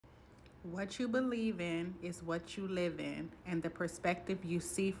What you believe in is what you live in, and the perspective you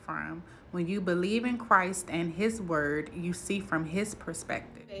see from. When you believe in Christ and His Word, you see from His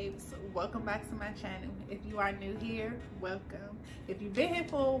perspective. Babes, welcome back to my channel. If you are new here, welcome. If you've been here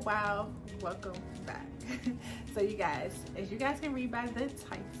for a while, welcome back. So you guys, as you guys can read by the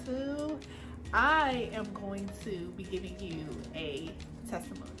title, I am going to be giving you a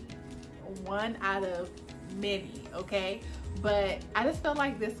testimony. One out of many, okay? But I just felt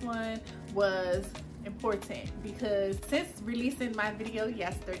like this one was important because since releasing my video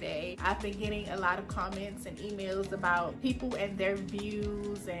yesterday, I've been getting a lot of comments and emails about people and their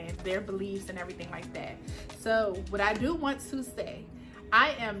views and their beliefs and everything like that. So what I do want to say,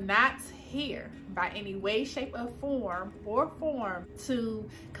 I am not here by any way, shape, or form to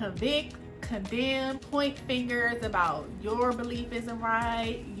convict, condemn, point fingers about your belief isn't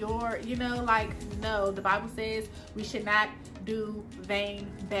right, no, the Bible says we should not do vain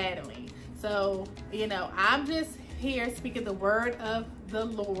battling. So, I'm just here speaking the word of the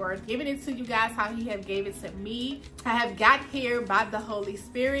Lord, giving it to you guys how He have gave it to me. I have got here by the Holy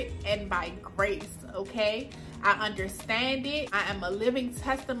Spirit and by grace, okay? I understand it. I am a living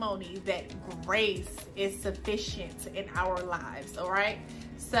testimony that grace is sufficient in our lives, all right?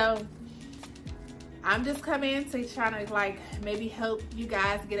 So I'm just coming to try to maybe help you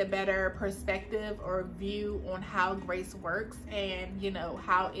guys get a better perspective or view on how grace works and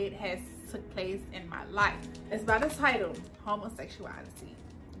how it has took place in my life. It's by the title, Homosexuality.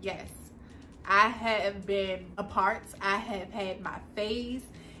 Yes, I have been a part. I have had my phase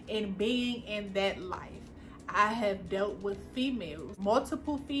in being in that life. I have dealt with females,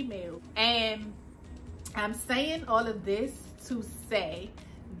 multiple females, and I'm saying all of this to say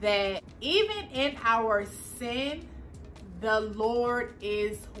that even in our sin, the Lord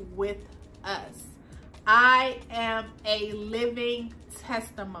is with us. I am a living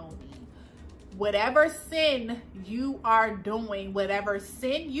testimony. Whatever sin you are doing, whatever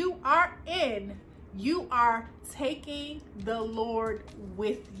sin you are in, you are taking the Lord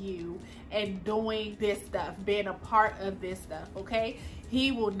with you and doing this stuff, being a part of this stuff, okay?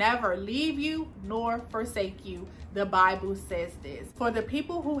 He will never leave you nor forsake you. The Bible says this. For the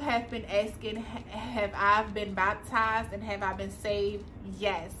people who have been asking, have I been baptized and have I been saved?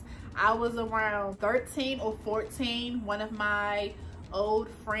 Yes. I was around 13 or 14. One of my old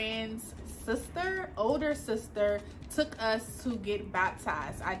friends' older sister took us to get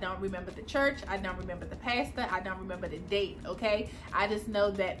baptized. I don't remember the church. I don't remember the pastor. I don't remember the date, okay? I just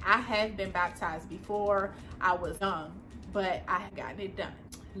know that I have been baptized before. I was young, but I have gotten it done.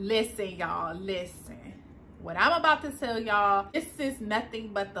 Listen, y'all, listen. What I'm about to tell y'all, this is nothing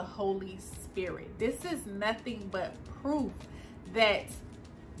but the Holy Spirit. This is nothing but proof that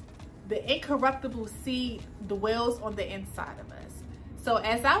the incorruptible seed dwells on the inside of us. So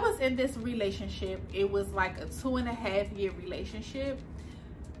as I was in this relationship, it was like a 2.5-year relationship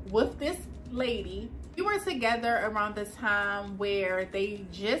with this lady. We were together around the time where they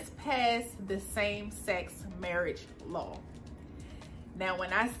just passed the same-sex marriage law. Now,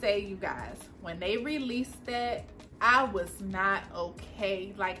 when I say, you guys, when they released that, I was not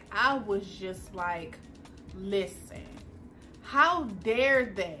okay. I was just like, listen, how dare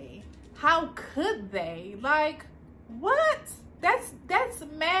they? How could they? What? That's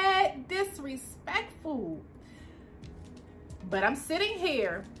mad disrespectful. But I'm sitting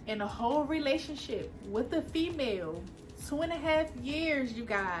here in a whole relationship with a female, 2.5 years, you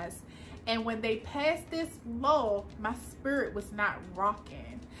guys. And when they passed this law, my spirit was not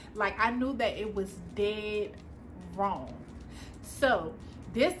rocking. I knew that it was dead wrong. So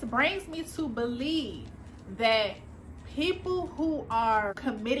this brings me to believe that people who are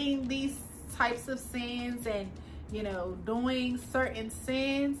committing these types of sins and doing certain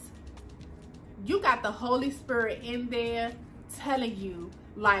sins, you got the Holy Spirit in there telling you,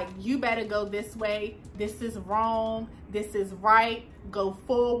 you better go this way. This is wrong. This is right. Go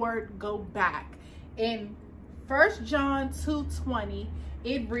forward. Go back. In 1 John 2:20,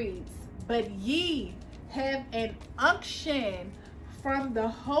 it reads, but ye have an unction from the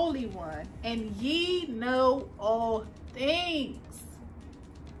Holy One, and ye know all things.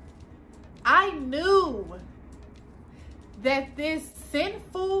 I knew that this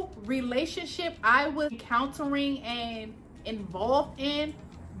sinful relationship I was encountering and involved in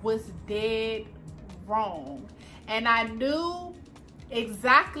was dead wrong. And I knew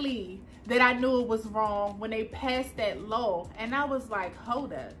exactly that I knew it was wrong when they passed that law. And I was like,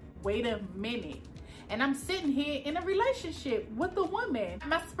 hold up, wait a minute. And I'm sitting here in a relationship with a woman.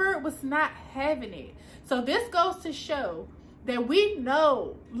 My spirit was not having it. So this goes to show that we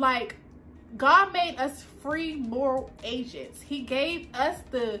know, God made us free moral agents. He gave us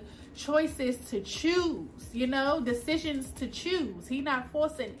the choices to choose, you know, decisions to choose. He's not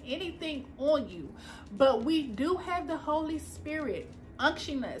forcing anything on you, but we do have the Holy Spirit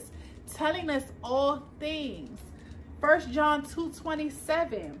unctioning us, telling us all things. 1 John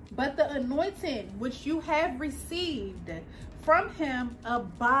 2:27, but the anointing which you have received from him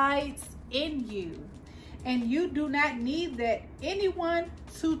abides in you, and you do not need that anyone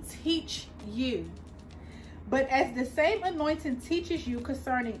to teach you. But as the same anointing teaches you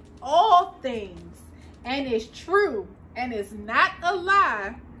concerning all things, and is true, and is not a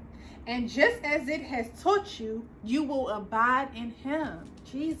lie, and just as it has taught you, you will abide in him.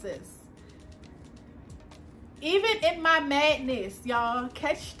 Jesus. Even in my madness, y'all,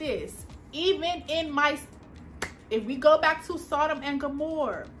 catch this. Even in my, if we go back to Sodom and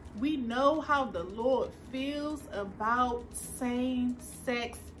Gomorrah, we know how the Lord feels about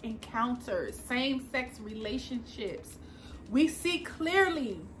same-sex encounters, same-sex relationships. We see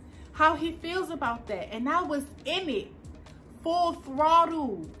clearly how he feels about that. And I was in it, full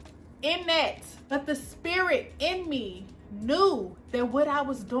throttle, in that. But the spirit in me knew that what I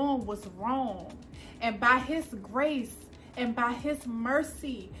was doing was wrong. And by his grace, and by his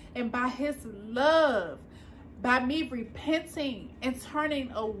mercy, and by his love, by me repenting and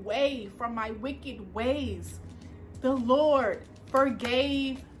turning away from my wicked ways, the Lord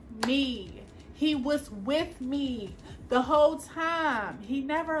forgave me. He was with me the whole time. He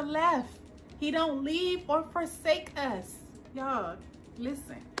never left. He don't leave or forsake us. Y'all,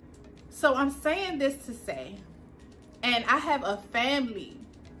 listen. So I'm saying this to say, and I have a family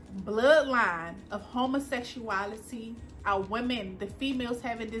bloodline of homosexuality, our women, the females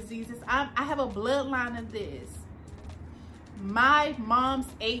having diseases. I have a bloodline of this. My mom's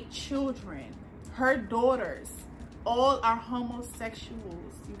 8 children, her daughters, all are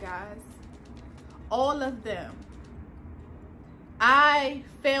homosexuals, you guys. All of them. I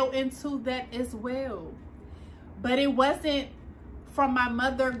fell into that as well. But it wasn't from my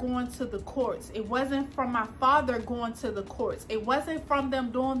mother going to the courts. It wasn't from my father going to the courts. It wasn't from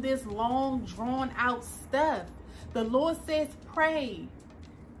them doing this long, drawn out stuff. The Lord says, pray.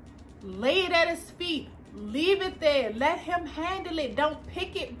 Lay it at his feet. Leave it there. Let him handle it. Don't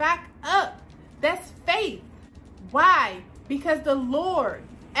pick it back up. That's faith. Why? Because the Lord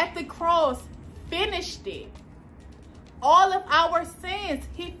at the cross finished it. All of our sins,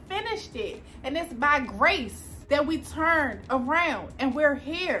 he finished it. And it's by grace that we turned around and we're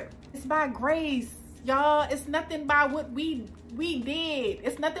here. It's by grace, y'all. It's nothing by what we did.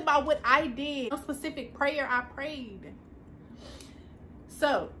 It's nothing by what I did. No specific prayer I prayed.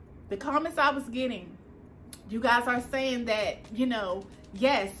 So the comments I was getting, you guys are saying that, you know,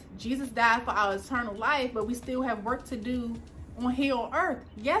 yes, Jesus died for our eternal life, but we still have work to do on here on earth.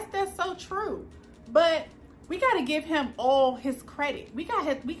 Yes, that's so true. But we got to give him all his credit. We got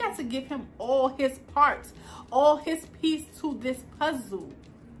to give him all his parts, all his piece to this puzzle.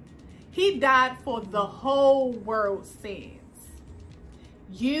 He died for the whole world's sins.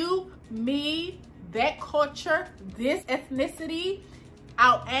 You, me, that culture, this ethnicity,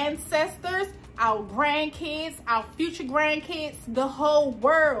 our ancestors, our grandkids, our future grandkids, the whole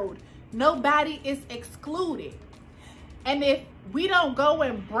world. Nobody is excluded. And if we don't go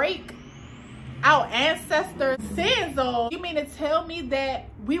and break our ancestors' sins off, you mean to tell me that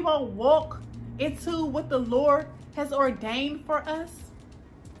we won't walk into what the Lord has ordained for us?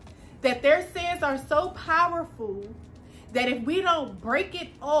 That their sins are so powerful that if we don't break it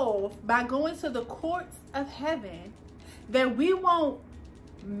off by going to the courts of heaven, that we won't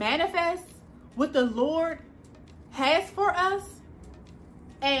manifest what the Lord has for us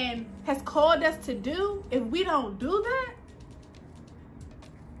and has called us to do. If we don't do that,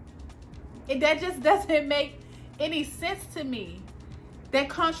 that just doesn't make any sense to me. That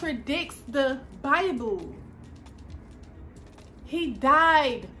contradicts the Bible. He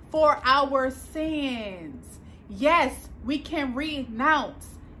died for our sins. Yes, we can renounce.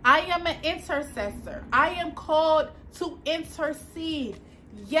 I am an intercessor. I am called to intercede.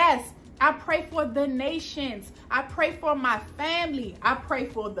 Yes, I pray for the nations. I pray for my family. I pray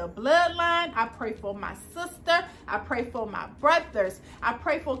for the bloodline. I pray for my sister. I pray for my brothers. I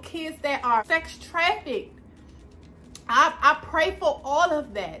pray for kids that are sex trafficked. I pray for all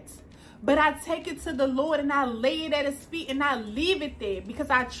of that. But I take it to the Lord and I lay it at his feet and I leave it there because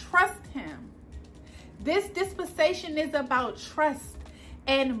I trust him. This dispensation is about trust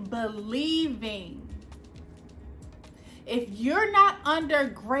and believing. If you're not under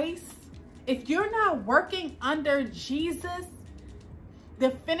grace, if you're not working under Jesus,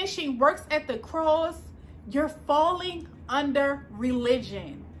 the finishing works at the cross, you're falling under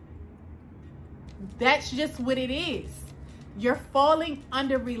religion. That's just what it is. You're falling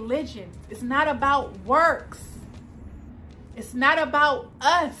under religion. It's not about works. It's not about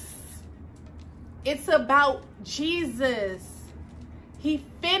us. It's about Jesus. He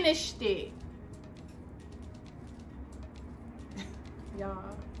finished it.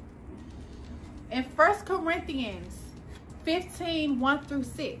 Y'all. In 1 Corinthians 15, 1 through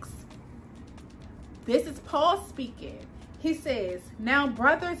 6, this is Paul speaking. He says, now,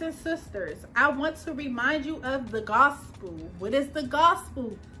 brothers and sisters, I want to remind you of the gospel. What is the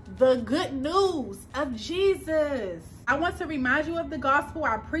gospel? The good news of Jesus. I want to remind you of the gospel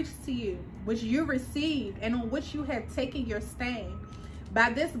I preached to you, which you received and on which you have taken your stand.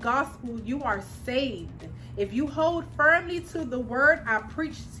 By this gospel, you are saved, if you hold firmly to the word I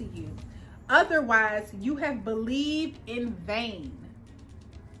preached to you. Otherwise, you have believed in vain.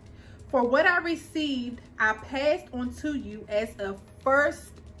 For what I received, I passed on to you as of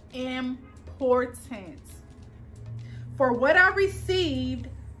first importance. For what I received,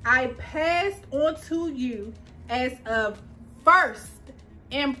 I passed on to you as of first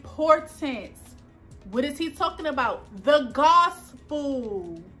importance. What is he talking about? The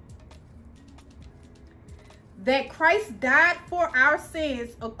gospel. That Christ died for our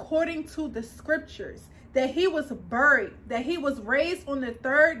sins according to the scriptures, that he was buried, that he was raised on the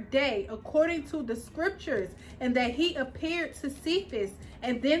third day according to the scriptures, and that he appeared to Cephas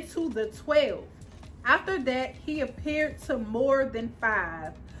and then to the 12. After that, he appeared to more than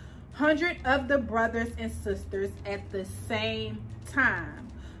 500 of the brothers and sisters at the same time,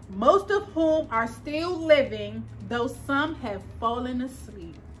 most of whom are still living, though some have fallen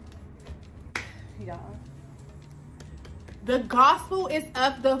asleep. Y'all. The gospel is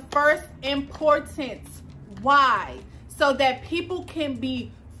of the first importance. Why? So that people can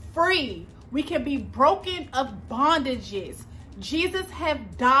be free. We can be broken of bondages. Jesus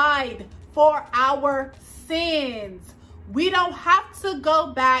have died for our sins. We don't have to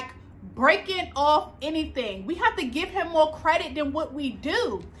go back breaking off anything. We have to give him more credit than what we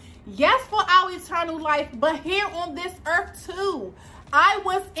do. Yes, for our eternal life, but here on this earth too. I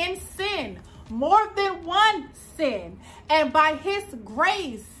was in sin, more than one sin, and by his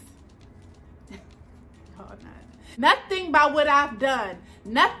grace, nothing by what I've done,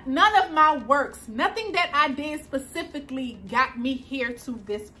 none of my works, nothing that I did specifically got me here to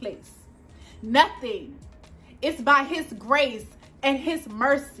this place. Nothing. It's by his grace and his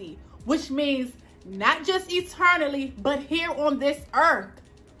mercy, which means not just eternally, but here on this earth.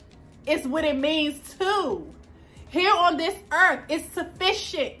 It's what it means too. Here on this earth, it's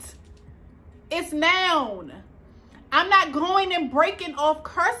sufficient. It's known. I'm not going and breaking off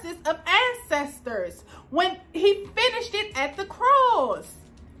curses of ancestors when he finished it at the cross.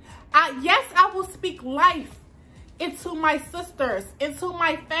 Yes, I will speak life into my sisters, into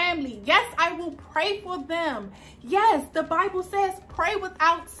my family. Yes, I will pray for them. Yes, the Bible says pray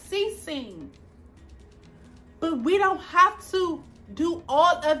without ceasing. But we don't have to do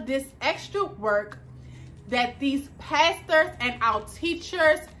all of this extra work that these pastors and our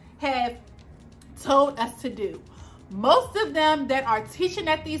teachers have told us to do. Most of them that are teaching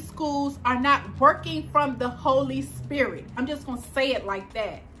at these schools are not working from the Holy Spirit. I'm just going to say it like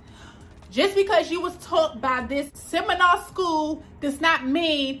that. Just because you was taught by this seminar school does not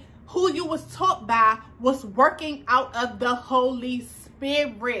mean who you was taught by was working out of the Holy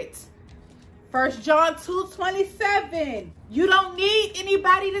Spirit. 1 John 2:27. You don't need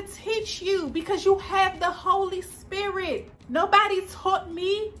anybody to teach you because you have the Holy Spirit. Nobody taught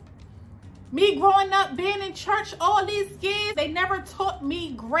me. Me growing up, being in church all these years, they never taught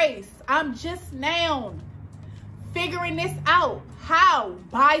me grace. I'm just now figuring this out. How?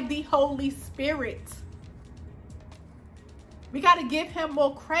 By the Holy Spirit. We got to give him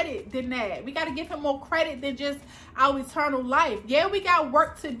more credit than that. We got to give him more credit than just our eternal life. Yeah, we got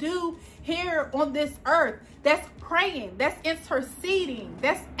work to do here on this earth. That's praying. That's interceding.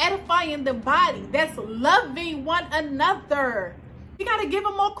 That's edifying the body. That's loving one another. We got to give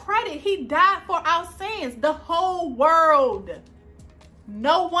him more credit. He died for our sins. The whole world.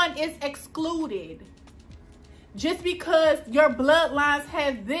 No one is excluded. Just because your bloodlines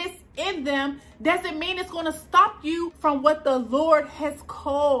have this in them doesn't mean it's going to stop you from what the Lord has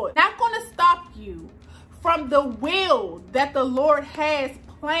called. Not going to stop you from the will that the Lord has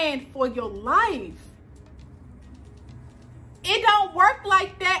planned for your life. It don't work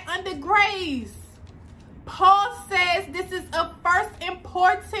like that under grace. Paul says this is of first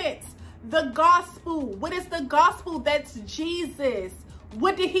importance. The gospel. What is the gospel? That's Jesus.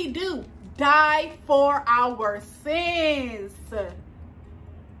 What did he do? Die for our sins.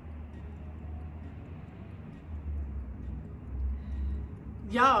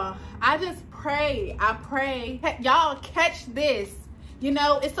 Y'all, I just pray. I pray. Y'all catch this. You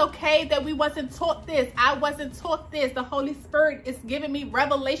know, it's okay that we wasn't taught this. I wasn't taught this. The Holy Spirit is giving me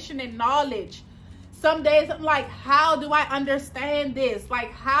revelation and knowledge. Some days I'm like, how do I understand this?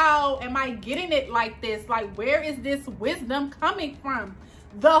 Like, how am I getting it like this? Like, where is this wisdom coming from?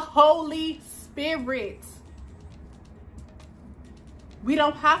 The Holy Spirit. We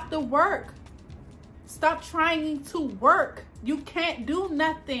don't have to work. Stop trying to work. You can't do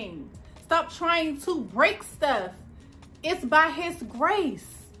nothing. Stop trying to break stuff. It's by his grace.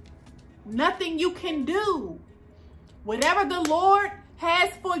 Nothing you can do. Whatever the Lord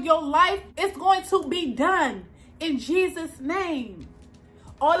has for your life, it's going to be done in Jesus' name.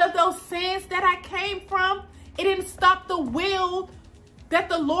 All of those sins that I came from, it didn't stop the will that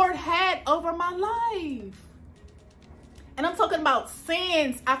the Lord had over my life. And I'm talking about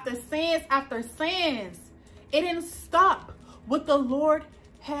sins after sins after sins. It didn't stop what the Lord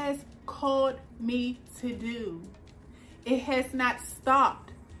has called me to do. It has not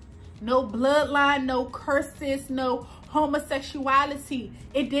stopped. No bloodline, no curses, no homosexuality.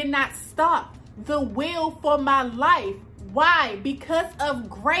 It did not stop the will for my life. Why? Because of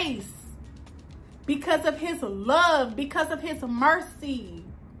grace. Because of his love. Because of his mercy.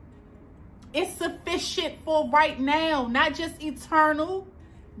 It's sufficient for right now, not just eternal.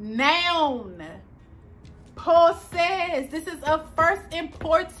 Now. Paul says this is of first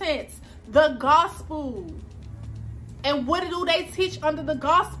importance, the gospel. And what do they teach under the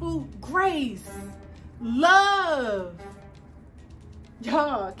gospel? Grace, love.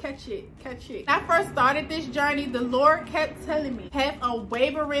 Y'all, catch it, catch it. When I first started this journey, the Lord kept telling me, have a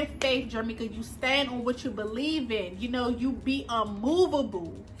wavering faith, Jermika. You stand on what you believe in. You know, you be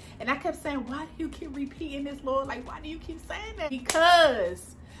unmovable. And I kept saying, why do you keep repeating this, Lord? Like, why do you keep saying that?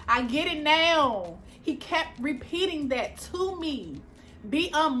 Because I get it now. He kept repeating that to me.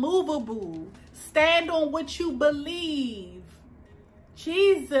 Be unmovable. Stand on what you believe.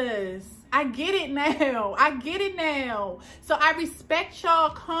 Jesus, I get it now. I get it now. So I respect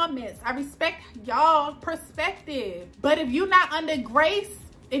y'all comments. I respect y'all perspective. But if you're not under grace,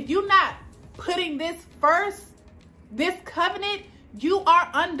 if you're not putting this first, this covenant, you are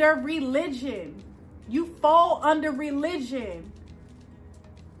under religion. You fall under religion.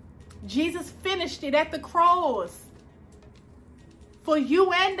 Jesus finished it at the cross. For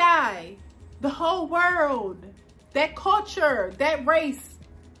you and I, the whole world, that culture, that race,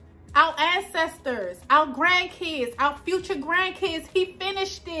 our ancestors, our grandkids, our future grandkids, he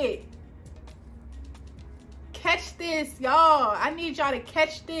finished it. Catch this, y'all. I need y'all to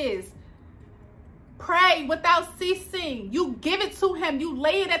catch this. Pray without ceasing. You give it to him. You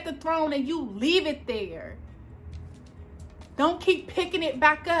lay it at the throne and you leave it there. Don't keep picking it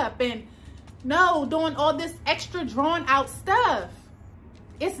back up and doing all this extra drawn out stuff.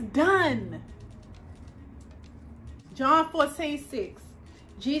 It's done. John 14:6.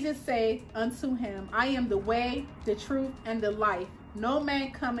 Jesus said unto him, I am the way, the truth, and the life. No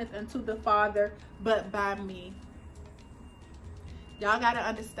man cometh unto the Father but by me. Y'all got to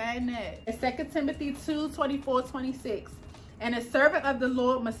understand that. In 2 Timothy 2:24-26. And a servant of the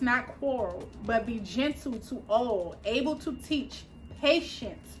Lord must not quarrel, but be gentle to all, able to teach,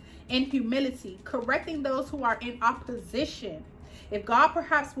 patient, in humility, correcting those who are in opposition. If God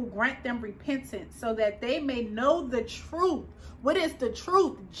perhaps will grant them repentance, so that they may know the truth. What is the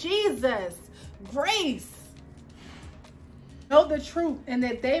truth? Jesus, grace. Know the truth, and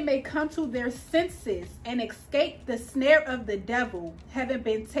that they may come to their senses and escape the snare of the devil, having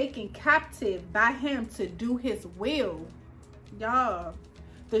been taken captive by him to do his will. Y'all,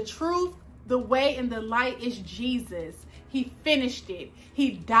 the truth, the way, and the light is Jesus. He finished it.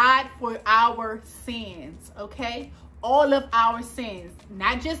 He died for our sins, okay? All of our sins,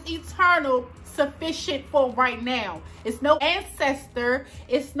 not just eternal, sufficient for right now. It's no ancestor,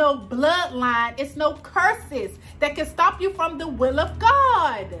 it's no bloodline, it's no curses that can stop you from the will of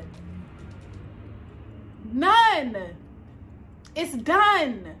God. None. It's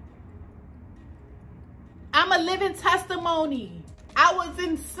done. I'm a living testimony. I was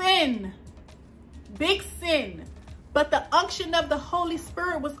in sin, big sin, but the unction of the Holy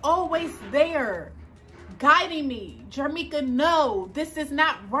Spirit was always there, guiding me. Jermika, no, this is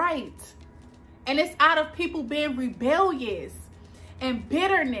not right. And it's out of people being rebellious and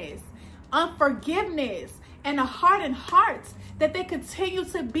bitterness, unforgiveness, and a hardened heart that they continue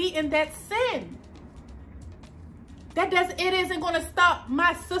to be in that sin. It isn't going to stop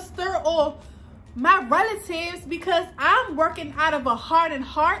my sister or my relatives because I'm working out of a hardened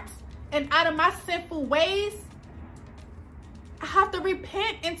heart and out of my sinful ways. I have to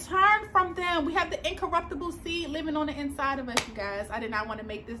repent and turn from them. We have the incorruptible seed living on the inside of us, you guys. I did not want to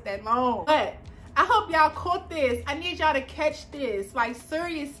make this that long, but I hope y'all caught this. I need y'all to catch this. Like,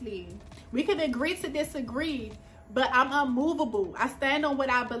 seriously. We can agree to disagree, but I'm unmovable. I stand on what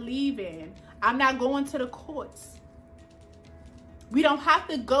I believe in. I'm not going to the courts. We don't have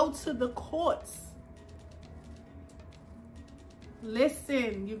to go to the courts.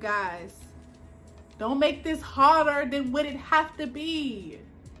 Listen, you guys. Don't make this harder than what it have to be.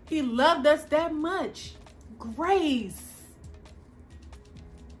 He loved us that much. Grace.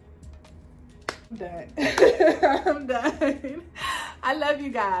 I'm done. I'm done. I love you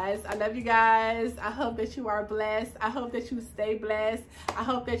guys. I love you guys. I hope that you are blessed. I hope that you stay blessed. I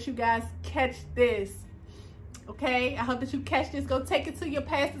hope that you guys catch this. Okay? I hope that you catch this. Go take it to your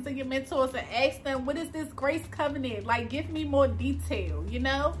pastors and your mentors and ask them, what is this grace covenant? Like, give me more detail, you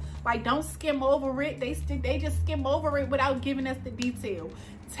know? Like, don't skim over it. They just skim over it without giving us the detail.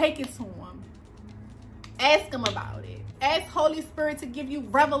 Take it to them. Ask them about it. Ask Holy Spirit to give you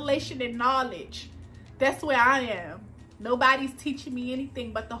revelation and knowledge. That's where I am. Nobody's teaching me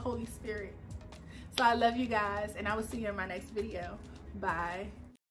anything but the Holy Spirit. So I love you guys, and I will see you in my next video. Bye.